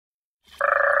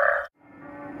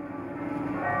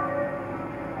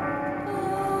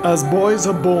As boys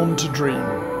are born to dream,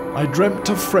 I dreamt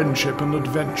of friendship and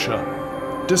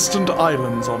adventure, distant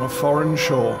islands on a foreign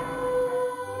shore.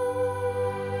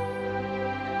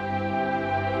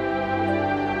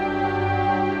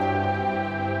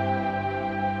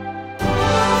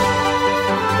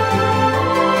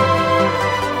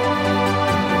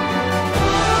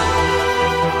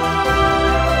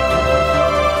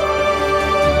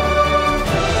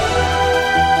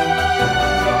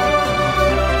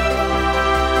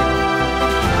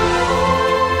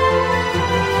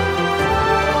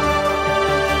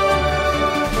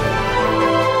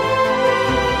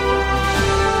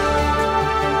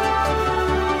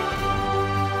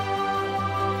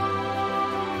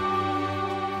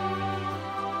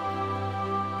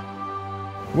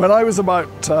 When I was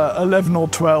about 11 or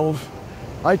 12,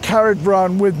 I carried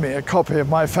round with me a copy of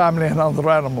My Family and Other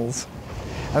Animals.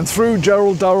 And through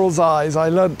Gerald Durrell's eyes, I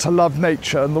learnt to love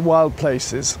nature and the wild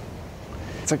places.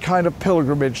 It's a kind of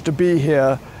pilgrimage to be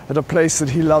here at a place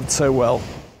that he loved so well.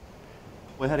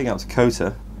 We're heading out to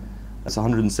Kota. That's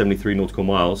 173 nautical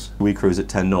miles. We cruise at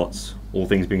 10 knots, all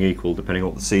things being equal, depending on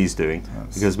what the sea's doing,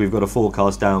 because we've got a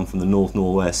forecast down from the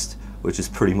north-northwest, which is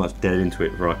pretty much dead into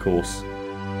it for our course.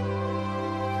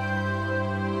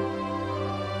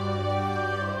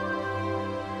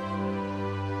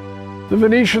 The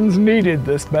Venetians needed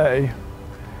this bay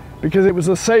because it was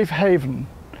a safe haven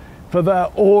for their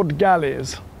oared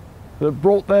galleys that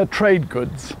brought their trade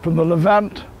goods from the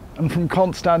Levant and from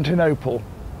Constantinople.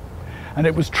 And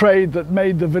it was trade that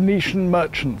made the Venetian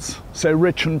merchants so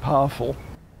rich and powerful.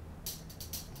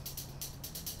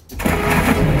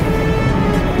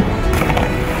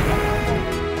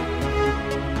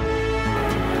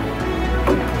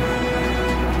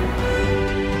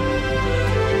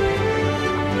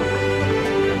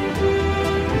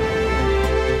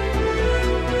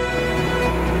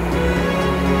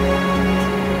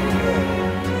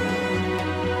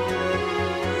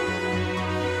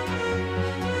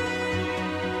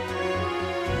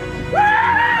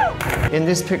 In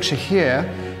this picture here,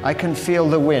 I can feel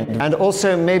the wind and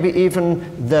also maybe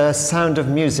even the sound of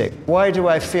music. Why do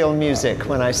I feel music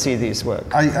when I see these works?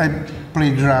 I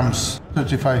play drums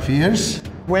 35 years.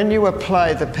 When you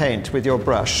apply the paint with your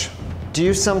brush, do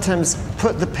you sometimes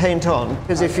put the paint on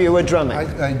as if you were drumming?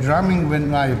 I'm drumming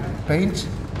when I paint.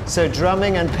 So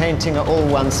drumming and painting are all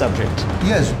one subject?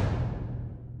 Yes.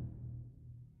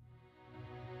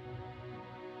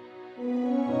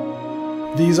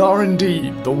 These are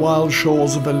indeed the wild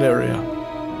shores of Illyria,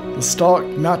 the stark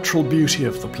natural beauty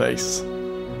of the place.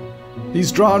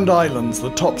 These drowned islands,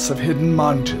 the tops of hidden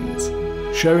mountains,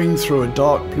 showing through a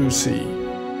dark blue sea.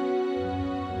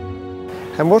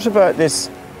 And what about this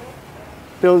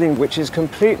building which is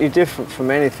completely different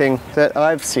from anything that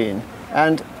I've seen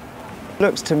and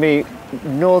looks to me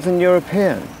Northern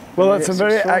European? Well, that's a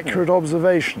very accurate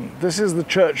observation. This is the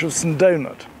Church of St.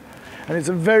 Donat. And it's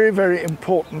a very, very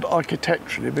important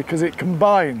architecturally because it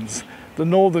combines the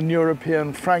Northern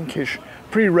European Frankish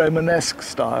pre-Romanesque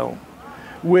style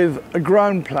with a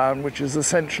ground plan which is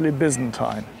essentially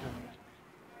Byzantine.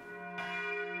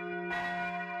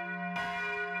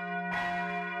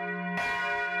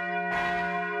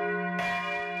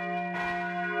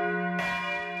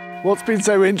 What's been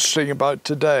so interesting about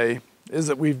today is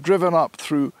that we've driven up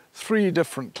through 3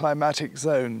 different climatic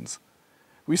zones.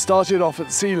 We started off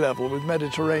at sea level with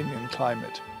Mediterranean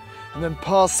climate and then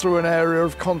passed through an area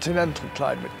of continental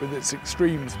climate with its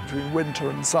extremes between winter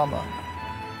and summer.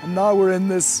 And now we're in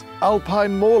this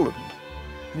alpine moorland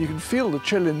and you can feel the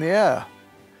chill in the air.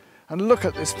 And look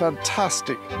at this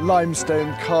fantastic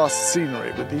limestone karst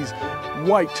scenery with these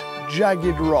white,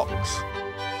 jagged rocks,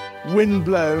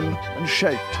 wind-blown and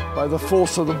shaped by the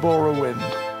force of the Bora wind.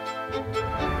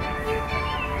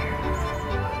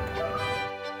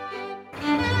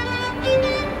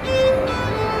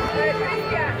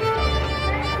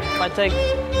 I take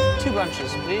 2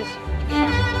 bunches, please.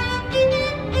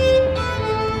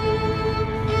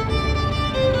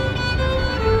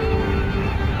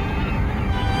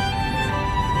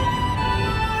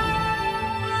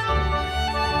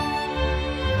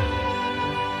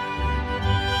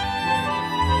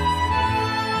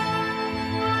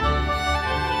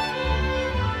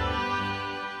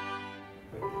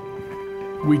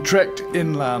 We trekked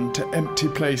inland to empty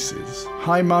places,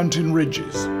 high mountain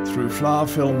ridges, through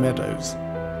flower-filled meadows.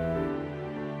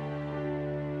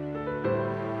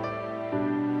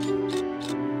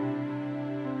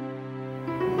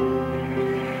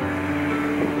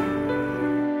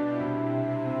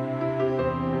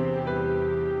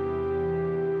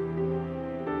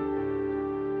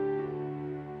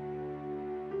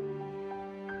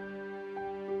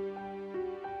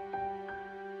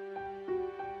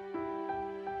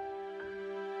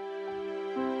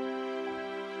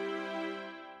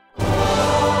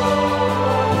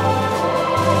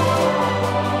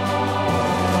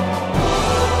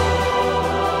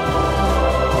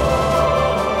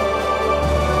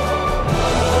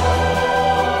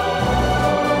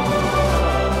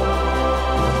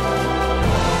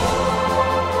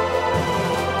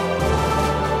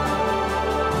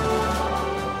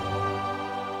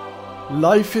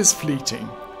 Life is fleeting.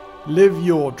 Live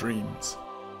your dreams.